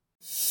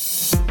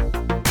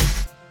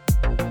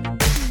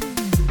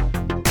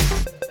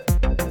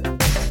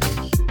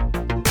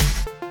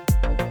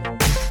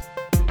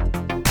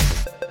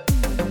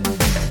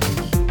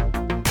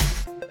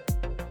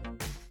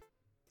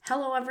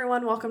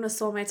everyone. Welcome to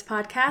Soulmates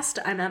Podcast.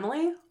 I'm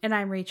Emily. And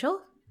I'm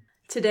Rachel.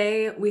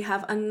 Today, we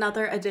have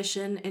another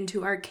addition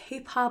into our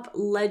K-pop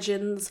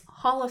Legends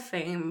Hall of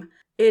Fame.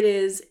 It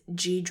is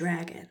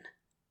G-Dragon.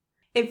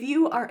 If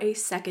you are a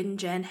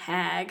second-gen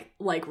hag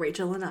like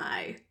Rachel and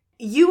I,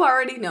 you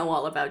already know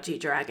all about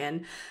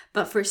G-Dragon.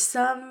 But for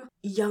some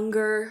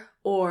younger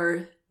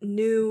or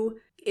new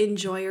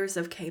enjoyers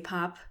of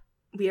K-pop,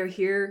 we are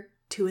here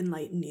to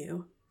enlighten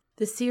you.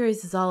 This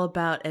series is all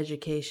about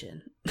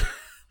education.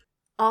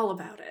 All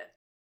about it.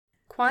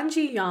 Kwon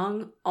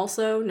Ji-young,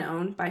 also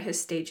known by his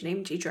stage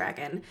name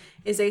G-Dragon,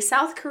 is a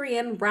South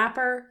Korean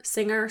rapper,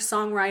 singer,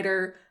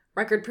 songwriter,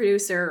 record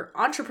producer,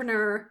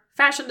 entrepreneur,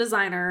 fashion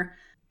designer,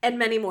 and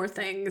many more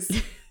things,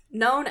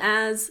 known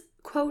as,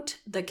 quote,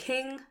 the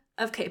king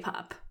of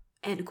K-pop,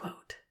 end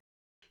quote.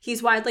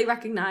 He's widely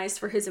recognized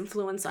for his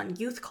influence on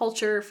youth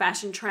culture,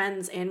 fashion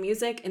trends, and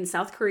music in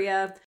South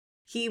Korea.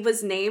 He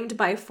was named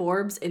by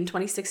Forbes in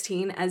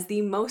 2016 as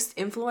the most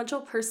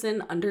influential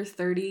person under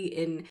 30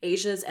 in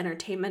Asia's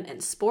entertainment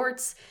and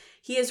sports.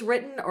 He has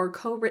written or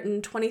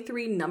co-written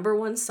 23 number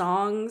one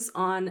songs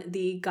on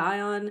the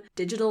Gaon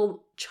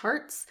digital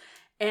charts,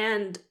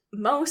 and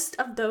most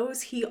of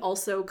those he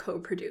also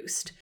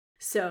co-produced.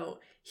 So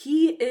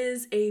he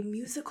is a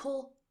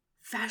musical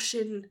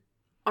fashion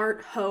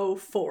art hoe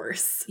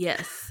force.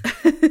 Yes.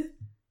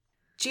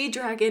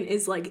 G-Dragon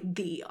is like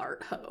the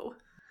art hoe.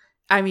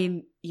 I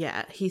mean,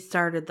 yeah, he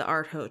started the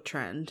art hoe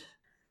trend.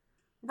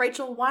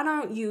 Rachel, why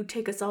don't you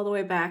take us all the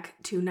way back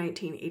to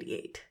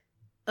 1988?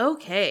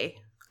 Okay.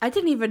 I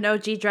didn't even know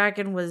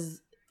G-Dragon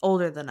was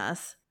older than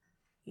us.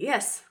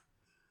 Yes.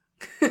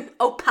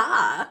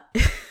 Oppa.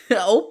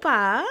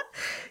 Oppa.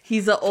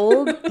 He's a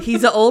old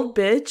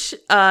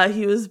bitch.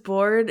 He was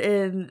born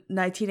in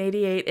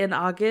 1988 in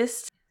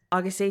August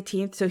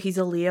 18th. So he's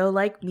a Leo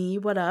like me.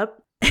 What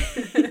up?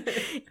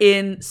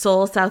 In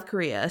Seoul, South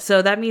Korea.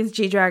 So that means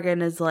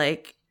G-Dragon is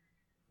like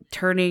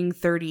turning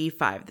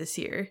 35 this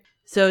year.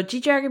 So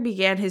G-Dragon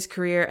began his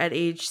career at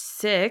age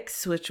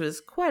 6, which was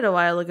quite a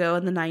while ago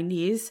in the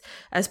 90s,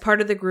 as part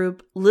of the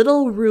group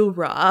Little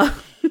Roo-Ra.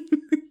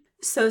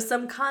 So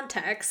some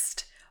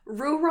context.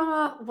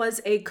 Roo-Ra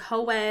was a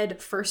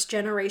co-ed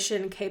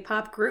first-generation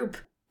K-pop group,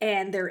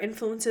 and their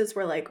influences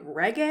were like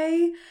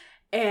reggae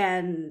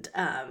and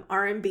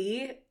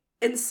R&B.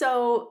 And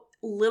so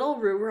Little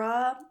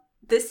Roo-Ra,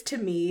 this to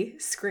me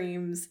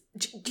screams,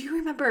 do you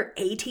remember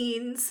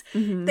A-Teens?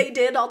 Mm-hmm. They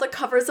did all the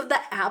covers of the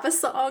ABBA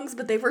songs,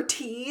 but they were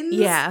teens.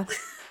 Yeah.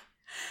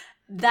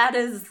 That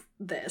is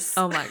this.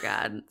 Oh my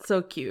god,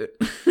 so cute.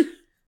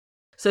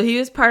 So he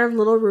was part of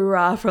Little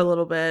Roo-Ra for a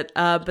little bit,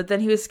 but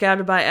then he was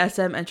scouted by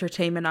SM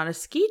Entertainment on a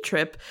ski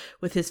trip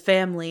with his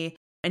family,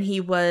 and he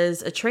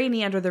was a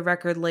trainee under the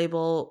record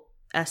label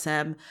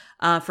SM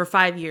for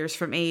 5 years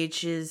from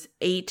ages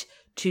 8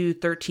 to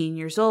 13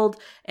 years old,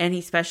 and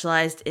he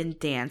specialized in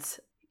dance.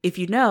 If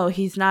you know,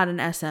 he's not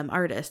an SM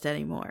artist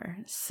anymore,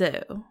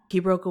 so he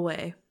broke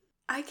away.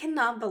 I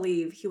cannot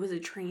believe he was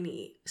a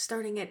trainee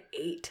starting at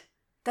 8.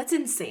 That's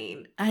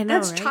insane. I know,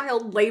 that's right?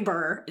 Child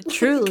labor.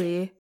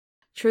 Truly.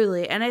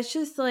 And it's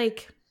just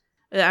like,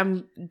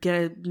 I'm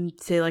gonna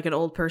say like an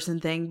old person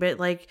thing, but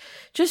like,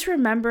 just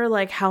remember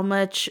like how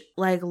much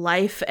like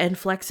life and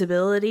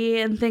flexibility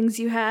and things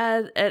you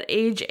had at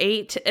age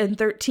 8 and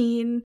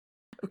 13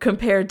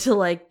 compared to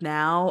like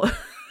now.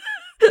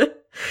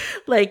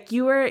 Like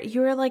you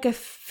were like a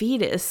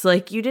fetus.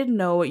 Like you didn't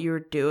know what you were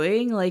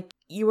doing. Like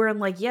you were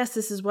like, yes,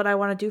 this is what I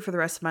want to do for the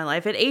rest of my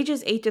life. At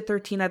ages 8 to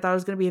 13, I thought I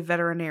was going to be a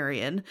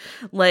veterinarian.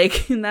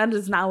 Like, and that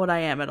is not what I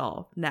am at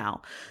all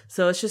now.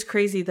 So it's just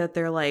crazy that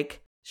they're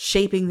like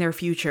shaping their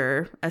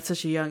future at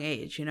such a young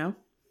age, you know?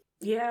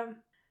 Yeah.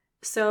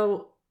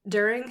 So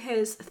during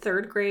his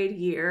 3rd grade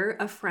year,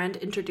 a friend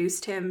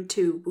introduced him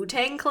to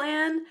Wu-Tang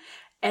Clan,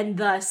 and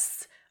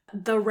thus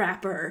the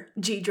rapper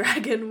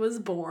G-Dragon was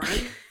born.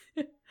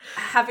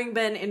 Having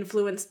been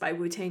influenced by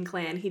Wu-Tang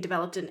Clan, he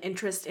developed an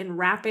interest in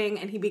rapping,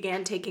 and he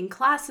began taking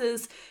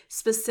classes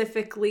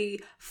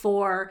specifically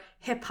for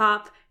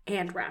hip-hop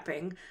and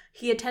rapping.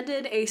 He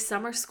attended a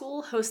summer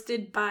school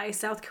hosted by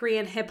South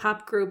Korean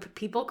hip-hop group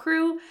People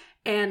Crew,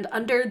 and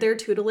under their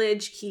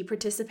tutelage, he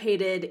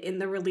participated in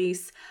the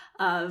release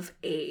of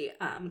a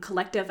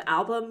collective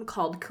album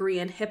called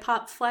Korean Hip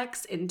Hop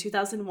Flex in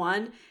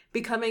 2001,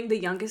 becoming the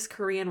youngest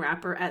Korean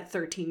rapper at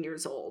 13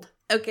 years old.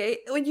 Okay,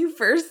 when you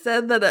first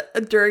said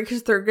that during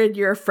his 3rd grade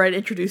year, a friend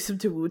introduced him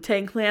to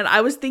Wu-Tang Clan, I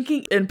was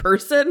thinking in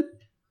person.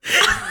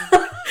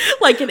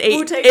 Like an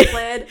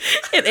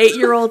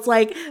 8-year-old's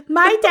like,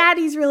 my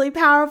daddy's really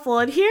powerful,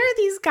 and here are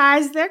these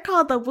guys, they're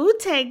called the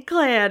Wu-Tang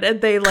Clan,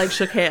 and they like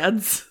shook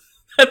hands.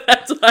 And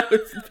that's what I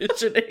was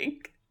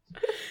envisioning.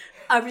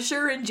 I'm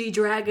sure in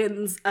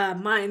G-Dragon's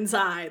mind's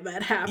eye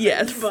that happened,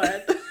 yes.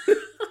 But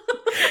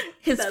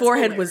his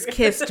forehead was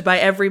kissed by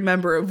every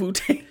member of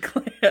Wu-Tang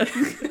Clan.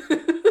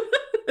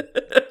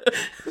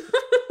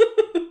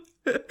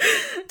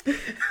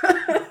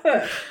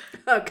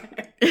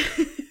 Okay.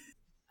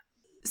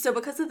 So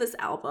because of this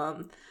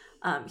album,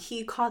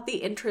 he caught the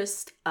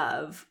interest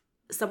of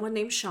someone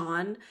named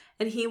Sean,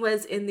 and he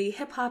was in the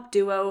hip-hop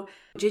duo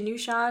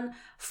Jinyu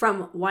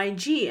from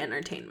YG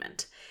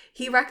Entertainment.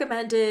 He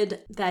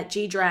recommended that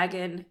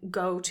G-Dragon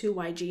go to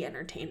YG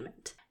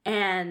Entertainment,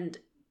 and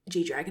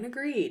G-Dragon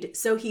agreed.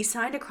 So he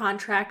signed a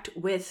contract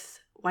with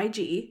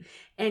YG,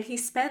 and he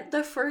spent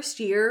the first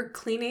year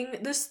cleaning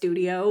the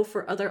studio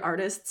for other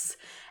artists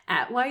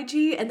at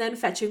YG and then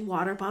fetching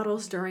water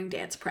bottles during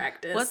dance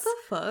practice. What the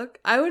fuck?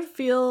 I would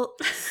feel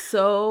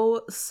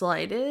so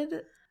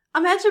slighted.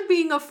 Imagine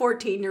being a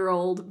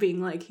 14-year-old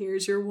being like,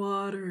 here's your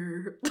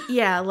water.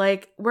 Yeah,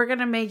 like, we're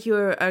gonna make you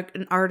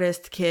an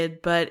artist,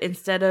 kid, but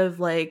instead of,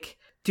 like,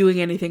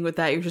 doing anything with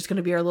that, you're just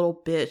gonna be our little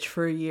bitch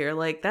for a year.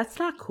 Like, that's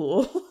not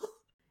cool.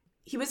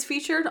 He was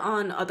featured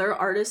on other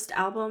artist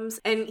albums,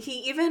 and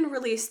he even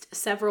released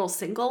several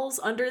singles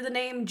under the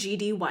name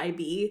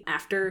GDYB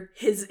after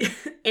his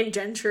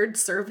indentured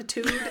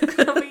servitude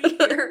of a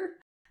year.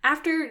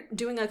 After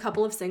doing a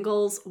couple of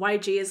singles,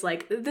 YG is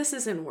like, this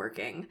isn't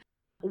working.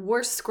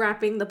 We're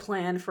scrapping the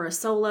plan for a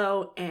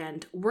solo,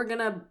 and we're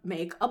gonna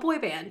make a boy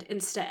band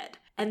instead.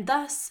 And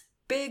thus,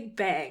 Big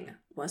Bang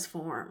was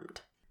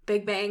formed.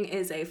 Big Bang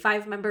is a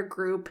 5-member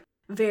group,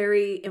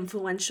 very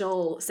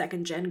influential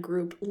second-gen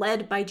group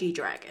led by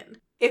G-Dragon.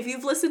 If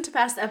you've listened to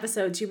past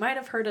episodes, you might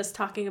have heard us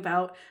talking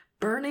about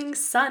Burning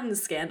Sun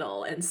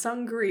scandal and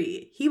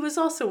Seungri. He was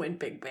also in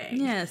Big Bang.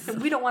 Yes.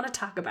 And we don't want to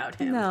talk about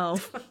him. No.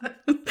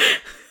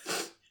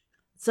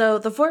 So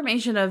the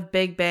formation of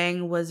Big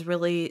Bang was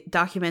really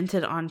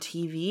documented on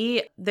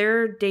TV.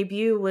 Their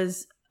debut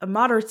was a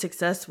moderate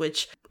success,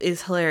 which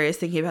is hilarious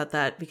thinking about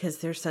that because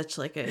they're such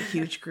like a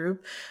huge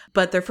group.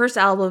 But their first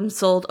album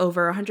sold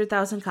over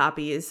 100,000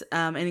 copies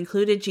and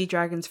included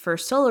G-Dragon's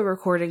first solo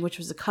recording, which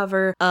was a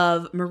cover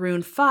of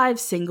Maroon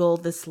 5's single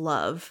This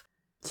Love.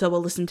 So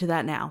we'll listen to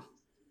that now.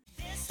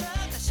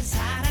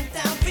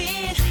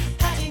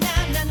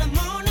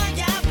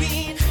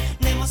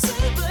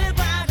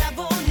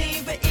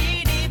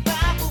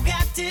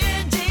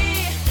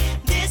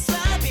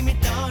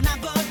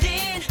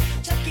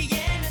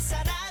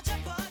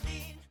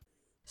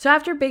 So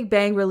after Big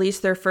Bang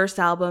released their first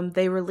album,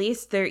 they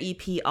released their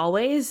EP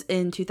Always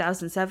in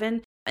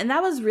 2007. And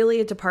that was really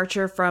a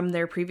departure from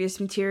their previous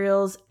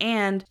materials.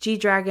 And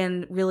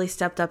G-Dragon really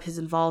stepped up his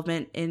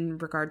involvement in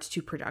regards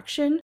to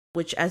production,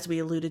 which, as we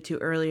alluded to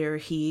earlier,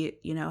 he,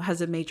 has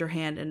a major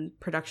hand in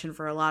production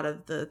for a lot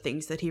of the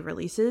things that he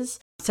releases.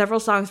 Several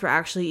songs were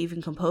actually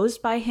even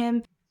composed by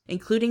him,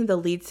 including the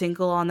lead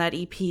single on that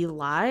EP,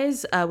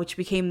 Lies, which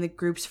became the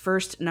group's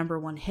first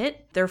 #1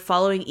 hit. Their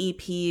following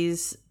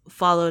EPs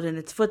followed in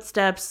its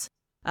footsteps.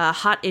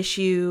 Hot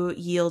Issue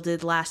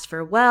yielded Last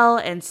Farewell,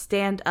 and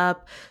Stand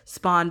Up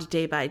spawned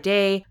Day by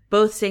Day.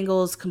 Both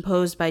singles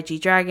composed by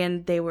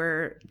G-Dragon, they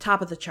were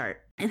top of the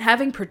chart. And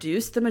having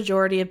produced the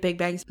majority of Big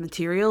Bang's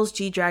materials,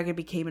 G-Dragon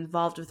became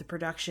involved with the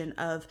production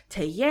of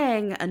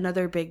Taeyang,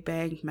 another Big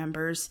Bang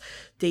member's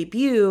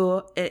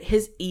debut,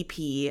 his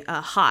EP,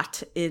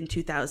 Hot, in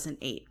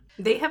 2008.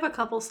 They have a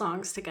couple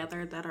songs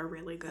together that are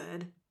really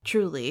good.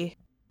 Truly.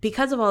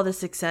 Because of all this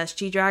success,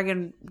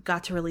 G-Dragon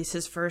got to release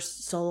his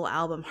first solo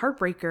album,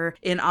 Heartbreaker,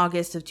 in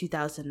August of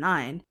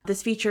 2009.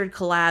 This featured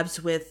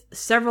collabs with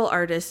several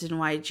artists in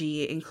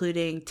YG,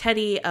 including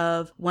Teddy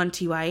of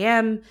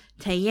 1TYM,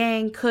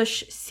 Taeyang,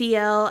 Kush,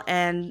 CL,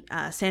 and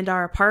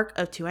Sandara Park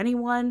of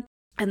 2NE1.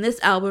 And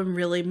this album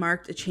really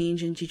marked a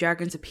change in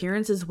G-Dragon's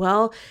appearance as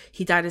well.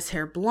 He dyed his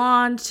hair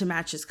blonde to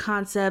match his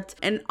concept.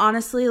 And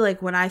honestly,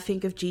 when I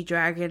think of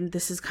G-Dragon,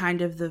 this is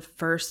kind of the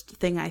first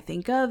thing I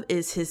think of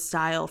is his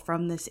style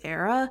from this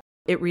era.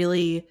 It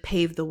really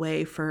paved the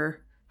way for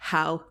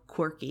how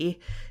quirky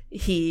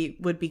he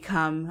would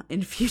become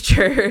in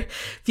future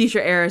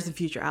eras and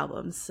future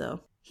albums.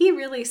 So he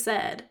really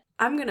said,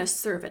 I'm gonna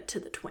serve it to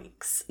the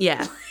twinks.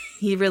 Yeah,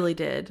 he really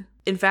did.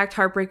 In fact,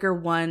 Heartbreaker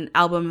won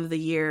Album of the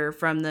Year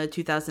from the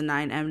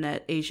 2009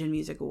 Mnet Asian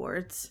Music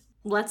Awards.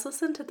 Let's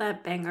listen to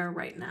that banger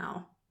right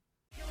now.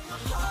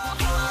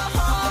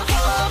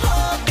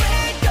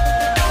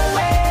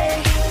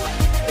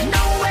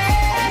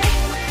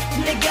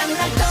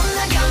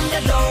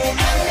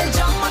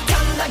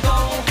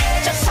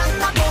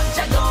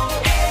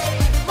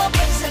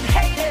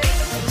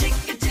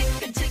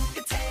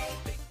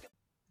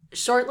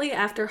 Shortly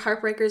after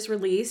Heartbreaker's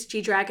release,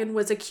 G-Dragon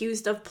was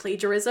accused of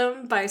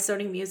plagiarism by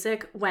Sony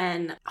Music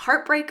when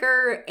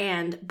Heartbreaker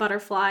and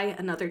Butterfly,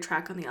 another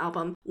track on the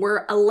album,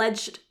 were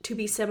alleged to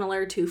be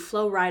similar to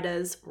Flo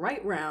Rida's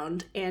Right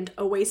Round and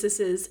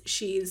Oasis's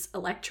She's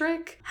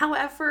Electric.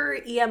 However,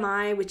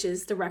 EMI, which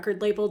is the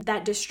record label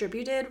that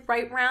distributed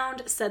Right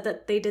Round, said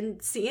that they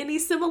didn't see any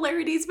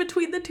similarities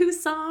between the two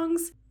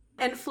songs.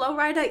 And Flo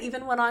Rida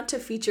even went on to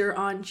feature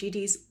on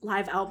GD's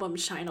live album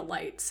Shine a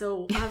Light.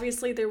 So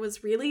obviously there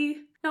was really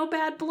no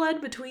bad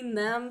blood between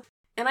them.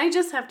 And I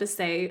just have to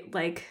say,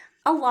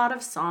 a lot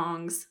of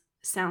songs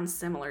sound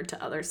similar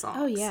to other songs.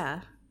 Oh,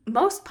 yeah.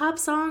 Most pop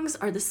songs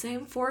are the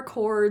same 4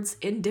 chords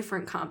in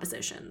different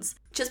compositions.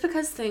 Just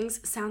because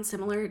things sound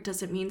similar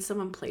doesn't mean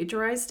someone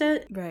plagiarized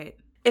it. Right.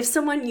 If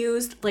someone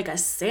used a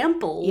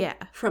sample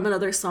from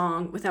another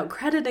song without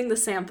crediting the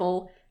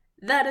sample,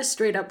 That is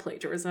straight up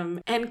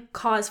plagiarism and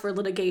cause for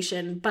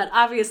litigation, but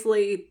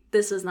obviously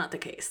this is not the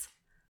case.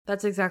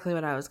 That's exactly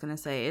what I was going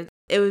to say.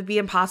 It would be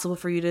impossible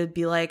for you to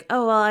be like,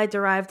 oh, well, I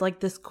derived like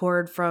this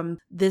chord from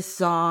this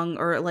song,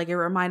 or like it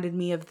reminded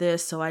me of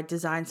this, so I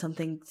designed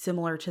something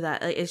similar to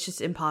that. Like, it's just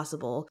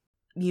impossible.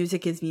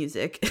 Music is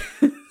music.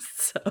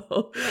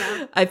 So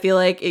yeah. I feel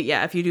like,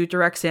 if you do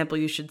direct sample,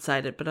 you should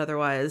cite it. But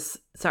otherwise,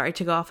 sorry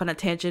to go off on a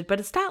tangent, but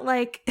it's not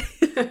like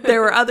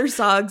there were other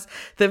songs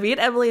that me and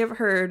Emily have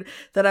heard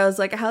that I was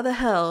like, how the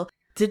hell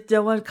did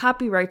no one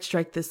copyright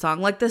strike this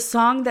song? Like the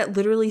song that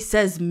literally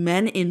says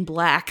Men in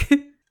Black.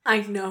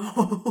 I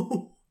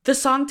know. The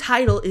song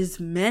title is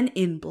Men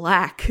in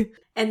Black.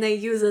 And they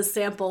use a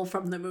sample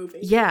from the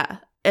movie. Yeah.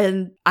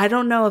 And I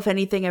don't know if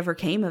anything ever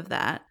came of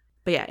that.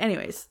 But yeah,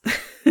 anyways.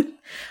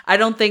 I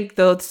don't think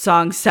those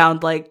songs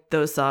sound like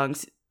those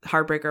songs.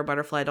 Heartbreaker,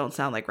 Butterfly don't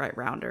sound like Right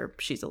Round or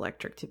She's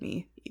Electric to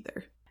me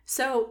either.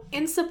 So,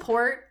 in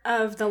support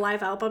of the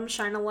live album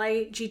Shine a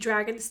Light,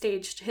 G-Dragon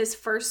staged his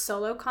first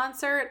solo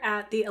concert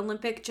at the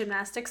Olympic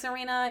Gymnastics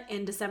Arena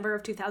in December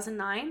of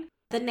 2009.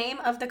 The name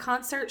of the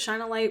concert,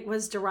 Shine a Light,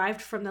 was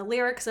derived from the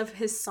lyrics of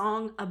his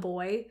song, A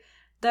Boy.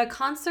 The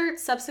concert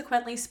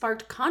subsequently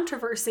sparked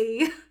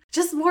controversy,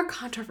 just more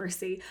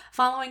controversy,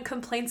 following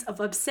complaints of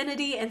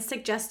obscenity and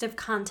suggestive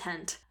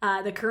content.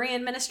 The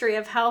Korean Ministry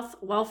of Health,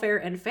 Welfare,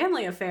 and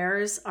Family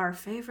Affairs, our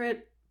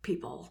favorite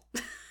people,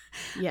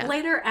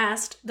 later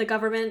asked the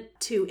government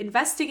to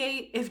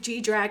investigate if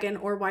G-Dragon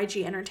or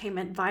YG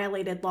Entertainment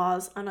violated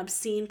laws on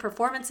obscene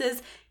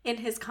performances in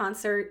his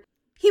concert.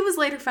 He was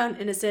later found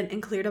innocent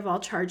and cleared of all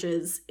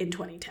charges in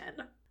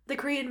 2010. The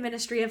Korean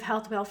Ministry of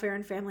Health, Welfare,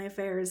 and Family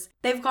Affairs,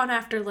 they've gone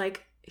after,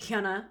 like,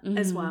 Hyuna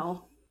as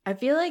well. I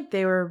feel like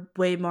they were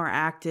way more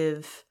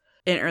active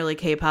in early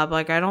K-pop.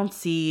 Like, I don't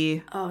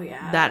see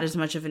that as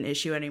much of an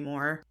issue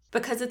anymore.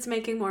 Because it's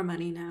making more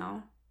money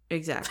now.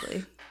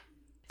 Exactly.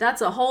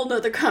 That's a whole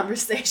nother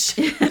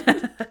conversation.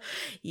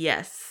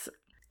 Yes.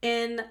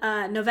 In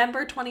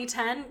November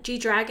 2010,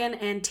 G-Dragon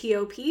and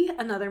T.O.P.,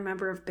 another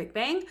member of Big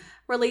Bang,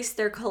 released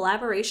their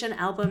collaboration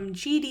album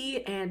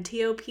GD and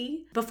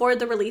T.O.P. Before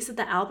the release of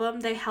the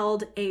album, they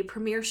held a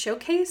premiere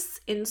showcase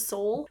in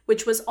Seoul,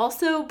 which was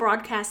also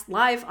broadcast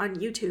live on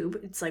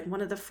YouTube. It's like one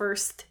of the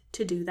first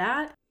to do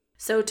that.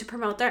 So to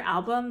promote their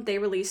album, they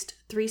released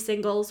 3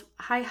 singles,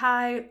 Hi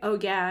Hi, Oh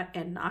Yeah,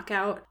 and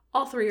Knockout.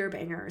 All 3 are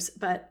bangers,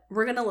 but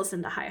we're gonna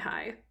listen to Hi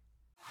Hi.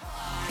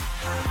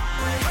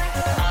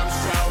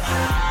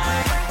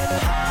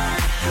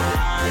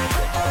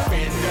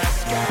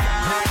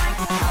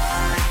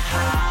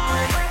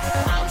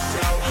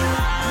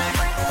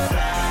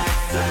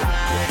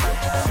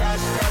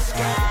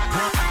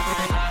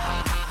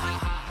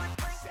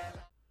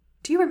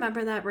 Do you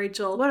remember that,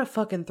 Rachel? What a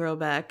fucking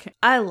throwback.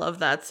 I love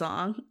that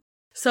song.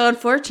 So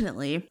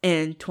unfortunately,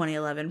 in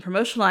 2011,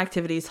 promotional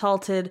activities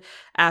halted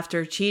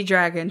after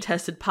G-Dragon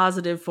tested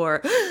positive for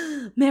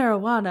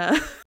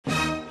marijuana.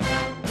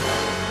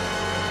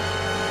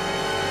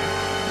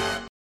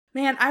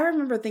 Man, I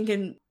remember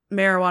thinking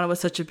marijuana was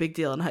such a big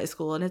deal in high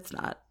school, and it's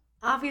not.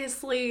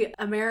 Obviously,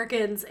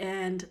 Americans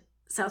and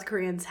South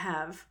Koreans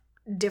have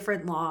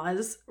different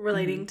laws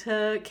relating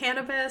to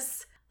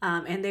cannabis,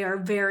 and they are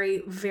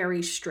very,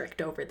 very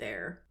strict over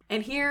there.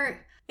 And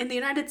here in the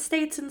United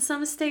States, in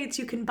some states,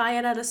 you can buy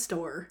it at a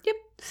store. Yep.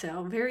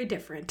 So, very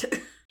different.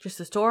 Just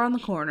a store on the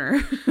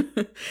corner.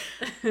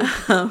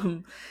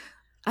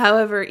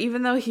 However,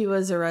 even though he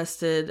was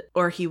arrested,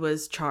 or he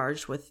was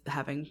charged with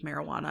having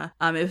marijuana,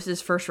 it was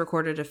his first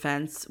recorded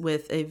offense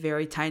with a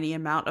very tiny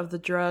amount of the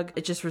drug.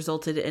 It just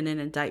resulted in an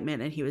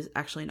indictment, and he was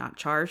actually not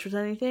charged with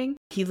anything.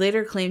 He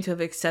later claimed to have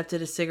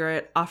accepted a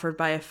cigarette offered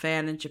by a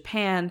fan in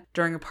Japan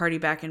during a party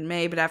back in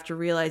May, but after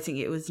realizing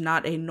it was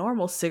not a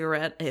normal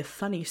cigarette, a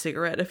funny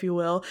cigarette, if you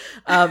will,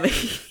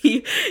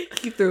 he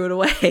threw it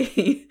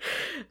away.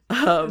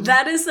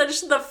 That is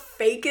such the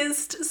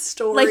fakest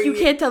story. Like, you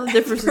can't tell the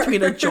difference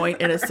between a joint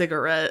and a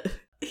cigarette.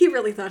 He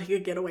really thought he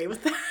could get away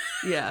with that.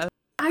 Yeah.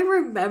 I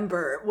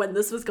remember when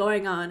this was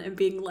going on and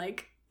being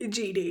like,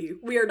 GD,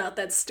 we are not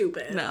that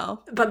stupid.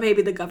 No. But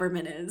maybe the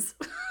government is.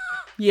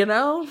 You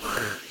know,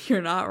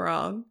 you're not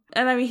wrong.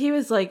 And I mean, he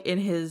was like in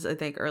his, I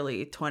think,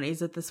 early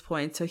 20s at this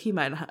point, so he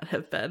might not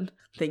have been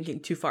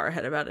thinking too far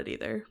ahead about it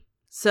either.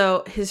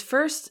 So his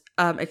first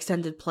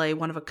extended play,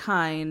 One of a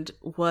Kind,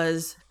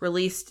 was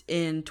released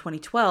in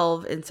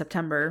 2012 in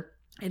September,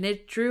 and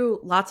it drew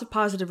lots of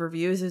positive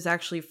reviews. It was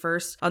actually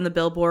first on the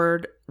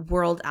Billboard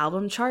World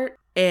Album Chart,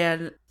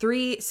 and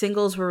 3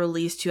 singles were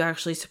released to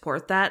actually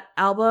support that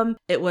album.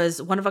 It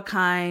was One of a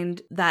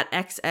Kind, That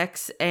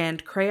XX,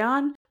 and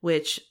Crayon,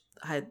 which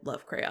I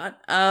love Crayon.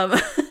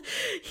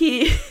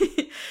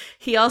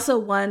 He also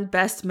won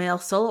Best Male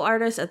Solo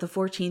Artist at the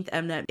 14th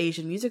Mnet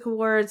Asian Music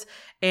Awards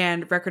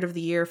and Record of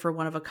the Year for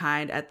One of a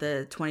Kind at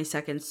the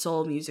 22nd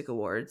Seoul Music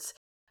Awards.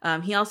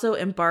 He also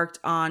embarked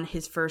on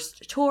his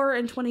first tour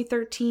in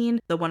 2013,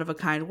 the One of a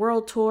Kind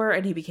World Tour,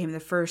 and he became the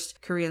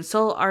first Korean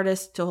solo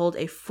artist to hold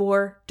a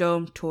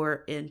 4-dome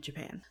tour in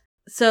Japan.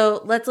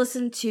 So let's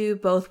listen to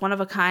both One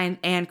of a Kind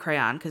and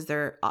Crayon because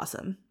they're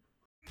awesome.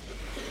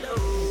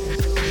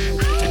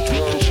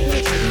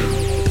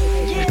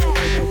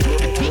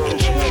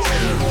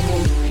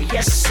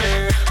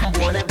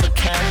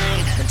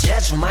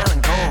 재주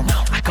많은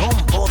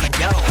곰보다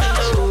요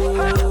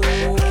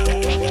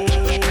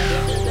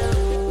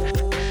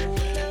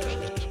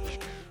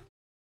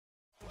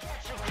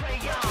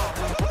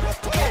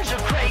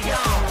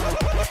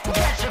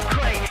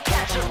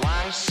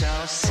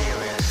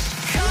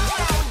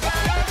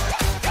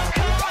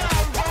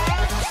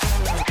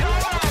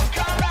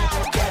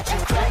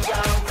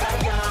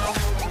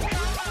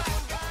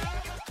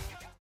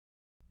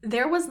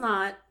There was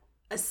not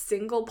a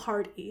single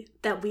party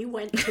that we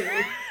went to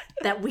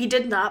that we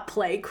did not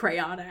play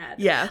Crayon at.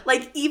 Yeah.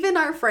 Like, even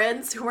our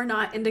friends who were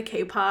not into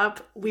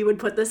K-pop, we would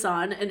put this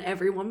on and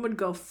everyone would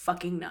go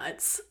fucking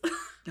nuts.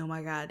 Oh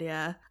my god,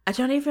 yeah. I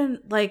don't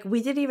even, like,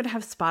 we didn't even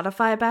have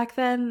Spotify back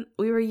then.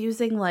 We were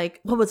using, like,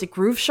 what was it,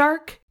 Groove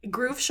Shark?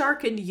 Groove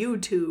Shark and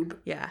YouTube.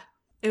 Yeah.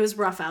 It was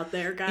rough out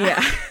there,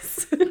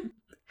 guys. Yeah.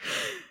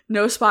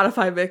 No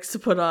Spotify mix to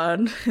put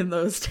on in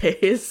those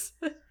days.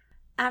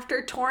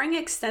 After touring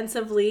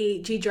extensively,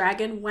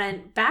 G-Dragon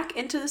went back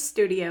into the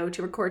studio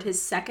to record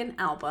his second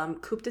album,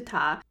 Coup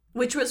d'etat,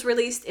 which was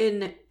released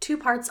in 2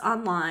 parts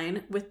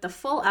online, with the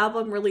full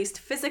album released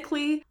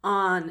physically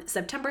on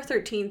September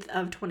 13th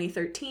of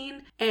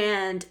 2013,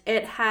 and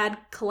it had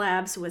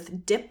collabs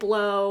with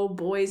Diplo,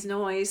 Boys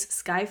Noise,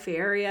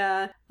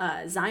 Skyfaria,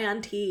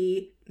 Zion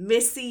T,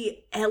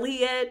 Missy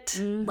Elliott,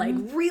 like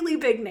really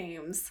big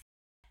names.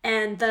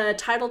 And the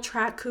title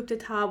track, Coup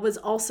d'etat, was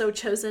also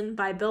chosen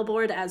by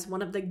Billboard as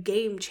one of the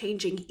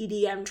game-changing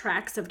EDM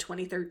tracks of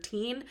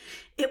 2013.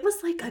 It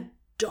was like a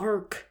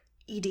dark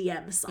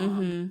EDM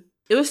song.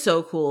 It was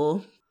so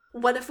cool.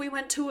 What if we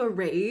went to a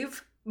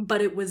rave,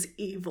 but it was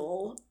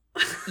evil?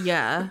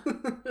 Yeah.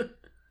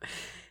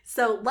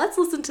 So let's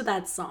listen to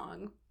that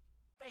song.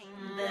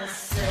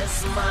 This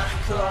is my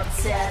coup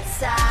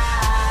d'etat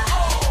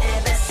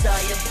입에서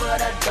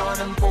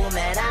불어도는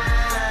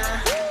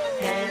부메랑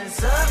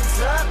Hands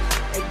up,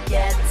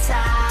 get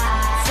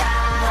tight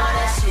너를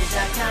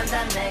시작한다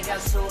내가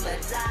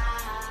술래다.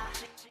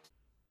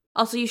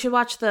 Also, you should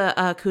watch the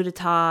Coup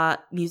d'etat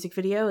music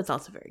video. It's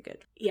also very good.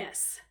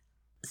 Yes.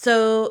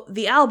 So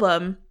the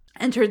album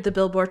entered the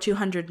Billboard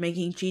 200,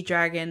 making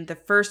G-Dragon the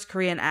first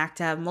Korean act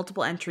to have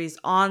multiple entries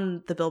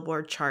on the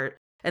Billboard chart.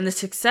 And the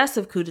success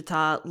of Coup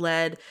d'etat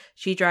led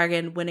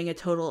G-Dragon winning a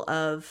total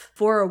of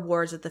 4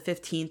 awards at the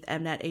 15th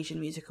Mnet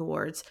Asian Music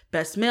Awards.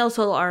 Best Male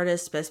Solo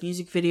Artist, Best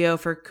Music Video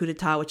for Coup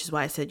d'etat, which is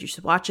why I said you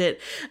should watch it,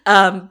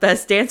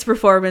 Best Dance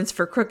Performance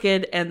for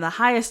Crooked, and the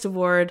highest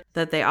award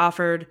that they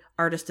offered,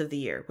 Artist of the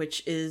Year,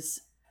 which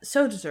is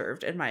so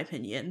deserved in my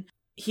opinion.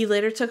 He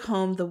later took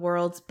home the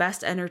World's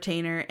Best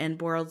Entertainer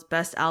and World's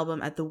Best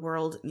Album at the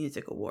World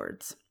Music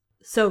Awards.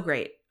 So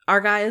great.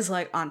 Our guy is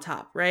like on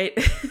top, right?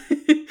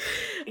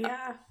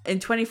 Yeah. In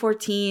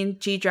 2014,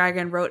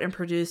 G-Dragon wrote and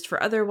produced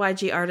for other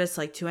YG artists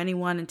like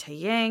 2NE1 and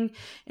Taeyang.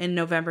 In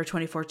November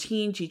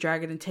 2014,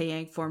 G-Dragon and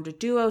Taeyang formed a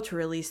duo to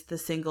release the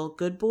single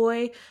Good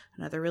Boy,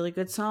 another really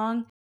good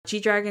song.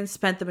 G-Dragon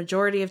spent the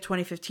majority of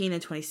 2015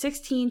 and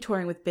 2016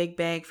 touring with Big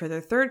Bang for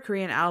their third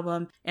Korean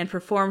album and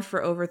performed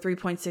for over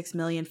 3.6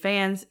 million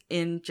fans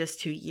in just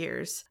 2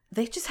 years.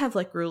 They just have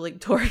like grueling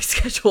touring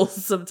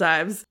schedules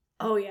sometimes.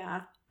 Oh,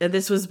 yeah. And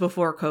this was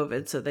before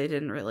COVID, so they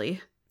didn't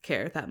really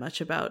care that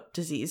much about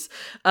disease.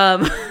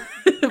 But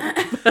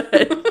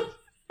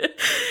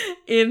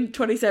in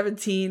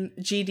 2017,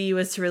 GD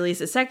was to release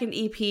a second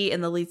EP,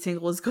 and the lead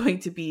single was going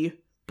to be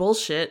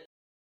Bullshit.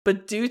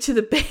 But due to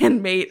the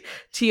bandmate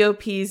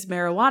T.O.P's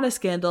marijuana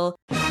scandal,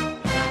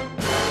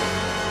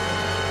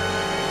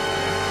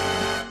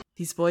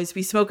 these boys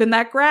be smoking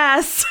that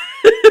grass.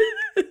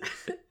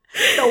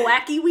 The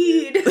wacky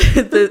weed.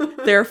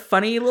 Their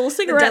funny little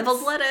cigarettes. The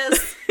devil's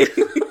lettuce.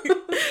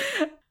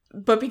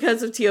 But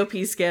because of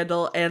T.O.P's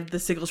scandal and the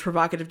single's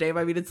provocative name,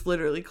 I mean, it's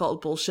literally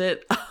called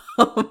Bullshit.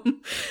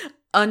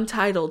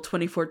 Untitled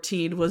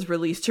 2014 was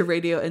released to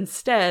radio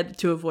instead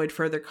to avoid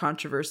further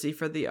controversy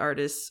for the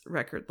artist's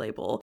record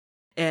label.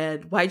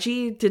 And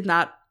YG did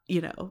not,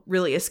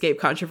 really escape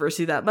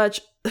controversy that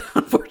much,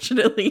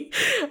 unfortunately.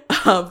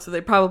 So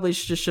they probably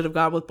should have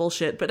gone with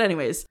Bullshit. But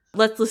anyways,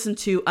 let's listen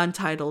to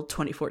Untitled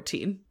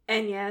 2014.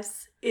 And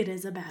yes, it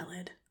is a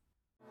ballad.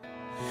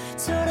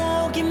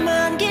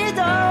 돌아오기만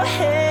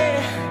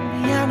기도해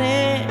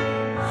미안해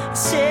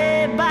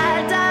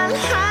제발 단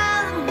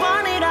한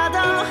번이라도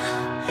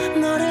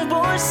너를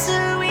볼 수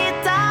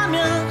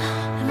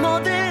있다면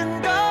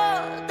모든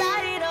걸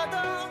다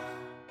잃어도.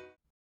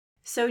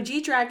 So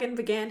G-Dragon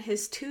began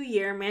his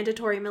 2-year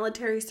mandatory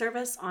military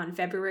service on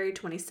February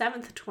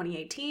 27th,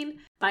 2018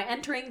 by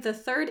entering the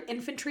 3rd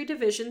Infantry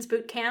Division's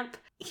boot camp.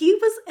 He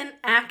was an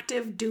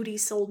active duty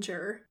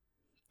soldier.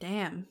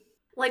 Damn.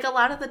 Like, a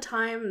lot of the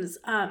times,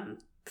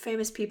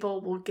 famous people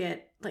will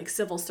get, like,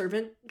 civil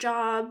servant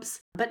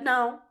jobs. But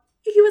no,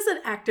 he was an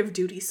active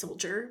duty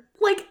soldier.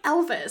 Like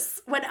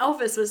Elvis, when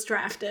Elvis was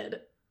drafted.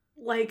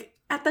 Like,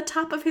 at the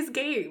top of his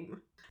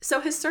game.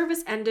 So his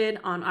service ended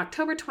on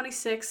October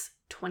 26,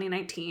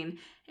 2019,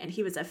 and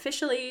he was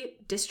officially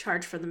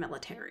discharged from the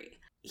military.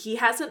 He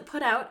hasn't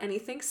put out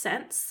anything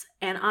since,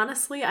 and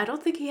honestly, I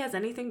don't think he has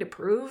anything to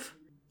prove.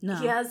 No.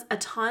 He has a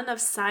ton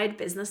of side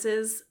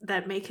businesses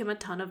that make him a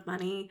ton of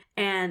money.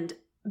 And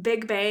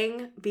Big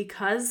Bang,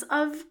 because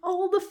of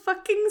all the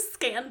fucking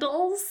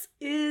scandals,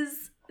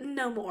 is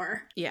no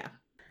more. Yeah.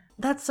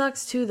 That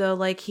sucks too, though.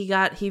 Like,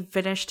 he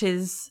finished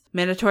his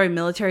mandatory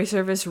military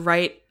service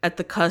right at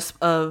the cusp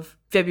of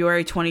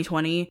February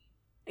 2020.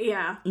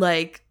 Yeah.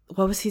 Like,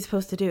 what was he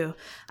supposed to do?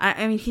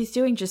 I mean, he's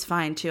doing just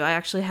fine too. I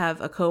actually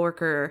have a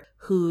coworker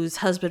whose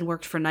husband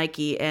worked for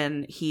Nike,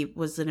 and he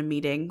was in a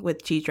meeting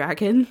with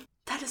G-Dragon.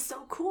 That is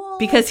so cool.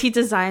 Because he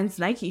designs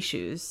Nike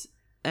shoes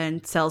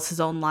and sells his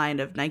own line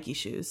of Nike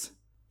shoes.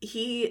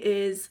 He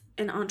is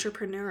an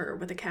entrepreneur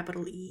with a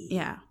capital E.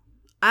 Yeah.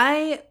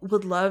 I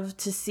would love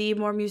to see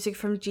more music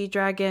from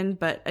G-Dragon,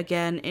 but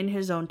again, in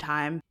his own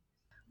time.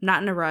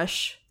 Not in a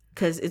rush,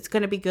 because it's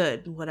going to be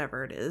good,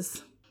 whatever it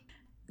is.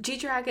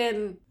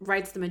 G-Dragon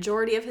writes the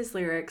majority of his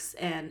lyrics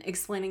and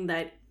explaining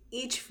that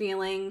each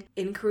feeling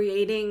in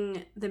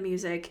creating the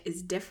music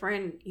is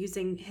different,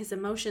 using his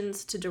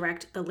emotions to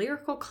direct the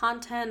lyrical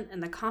content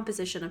and the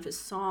composition of his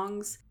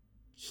songs.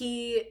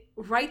 He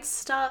writes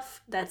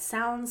stuff that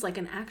sounds like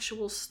an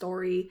actual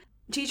story.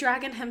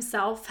 G-Dragon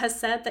himself has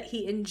said that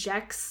he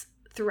injects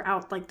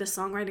throughout like the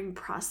songwriting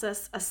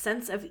process a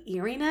sense of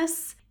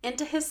eeriness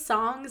into his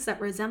songs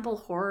that resemble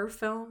horror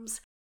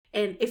films.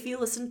 And if you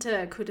listen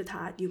to Coup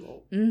d'etat, you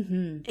will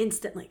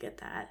instantly get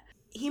that.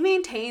 He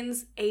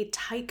maintains a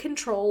tight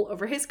control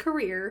over his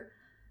career,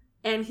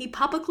 and he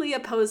publicly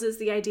opposes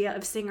the idea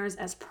of singers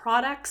as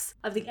products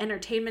of the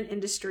entertainment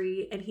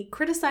industry, and he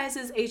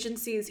criticizes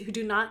agencies who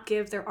do not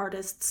give their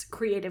artists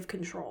creative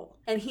control.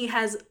 And he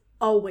has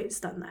always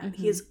done that.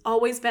 He has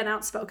always been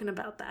outspoken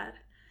about that.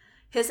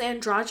 His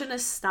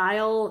androgynous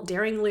style,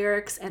 daring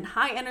lyrics, and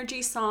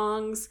high-energy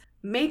songs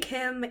make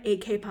him a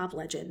K-pop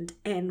legend,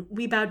 and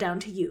we bow down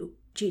to you,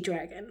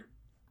 G-Dragon.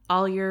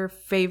 All your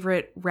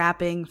favorite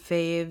rapping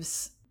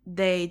faves,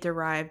 they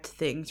derived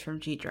things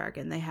from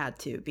G-Dragon. They had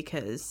to,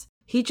 because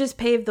he just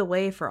paved the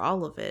way for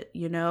all of it,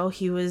 you know?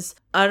 He was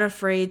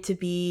unafraid to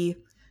be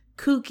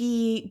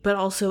kooky, but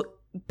also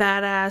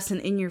badass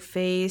and in your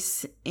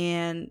face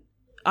and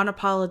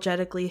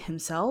unapologetically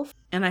himself.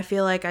 And I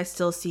feel like I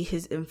still see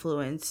his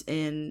influence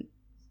in,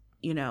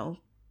 you know,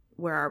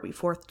 where are we?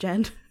 4th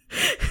gen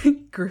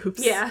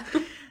groups. Yeah.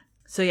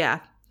 So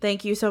yeah,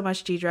 thank you so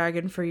much,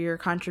 G-Dragon, for your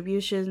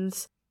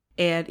contributions.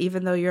 And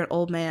even though you're an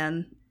old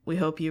man, we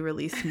hope you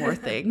release more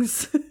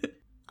things.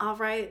 All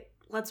right,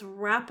 let's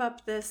wrap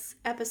up this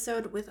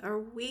episode with our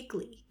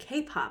weekly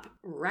K-pop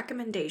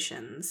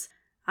recommendations.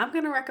 I'm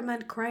going to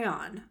recommend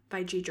Crayon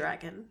by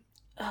G-Dragon.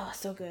 Oh,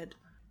 so good.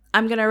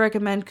 I'm going to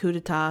recommend Coup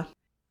d'etat.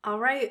 All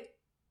right.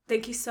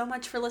 Thank you so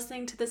much for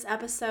listening to this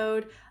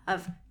episode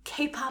of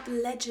K-Pop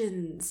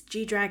Legends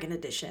G-Dragon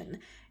Edition.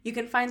 You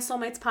can find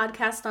Soulmates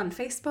Podcast on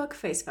Facebook,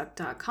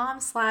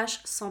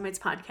 facebook.com/Soulmates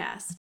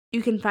Podcast.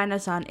 You can find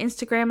us on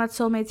Instagram at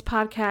Soulmates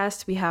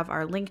Podcast. We have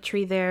our link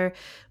tree there,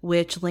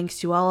 which links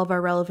to all of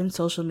our relevant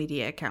social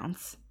media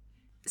accounts.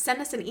 Send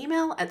us an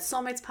email at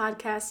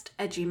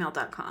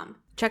soulmatespodcast@gmail.com.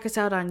 Check us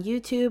out on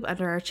YouTube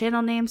under our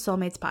channel name,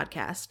 Soulmates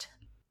Podcast.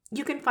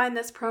 You can find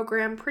this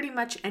program pretty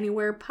much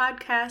anywhere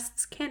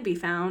podcasts can be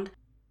found.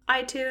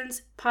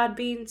 iTunes,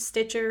 Podbean,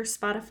 Stitcher,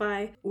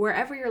 Spotify,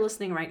 wherever you're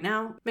listening right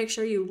now. Make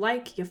sure you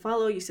like, you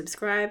follow, you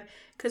subscribe,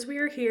 because we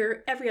are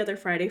here every other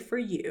Friday for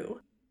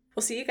you.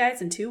 We'll see you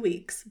guys in 2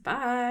 weeks.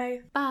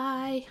 Bye.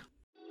 Bye.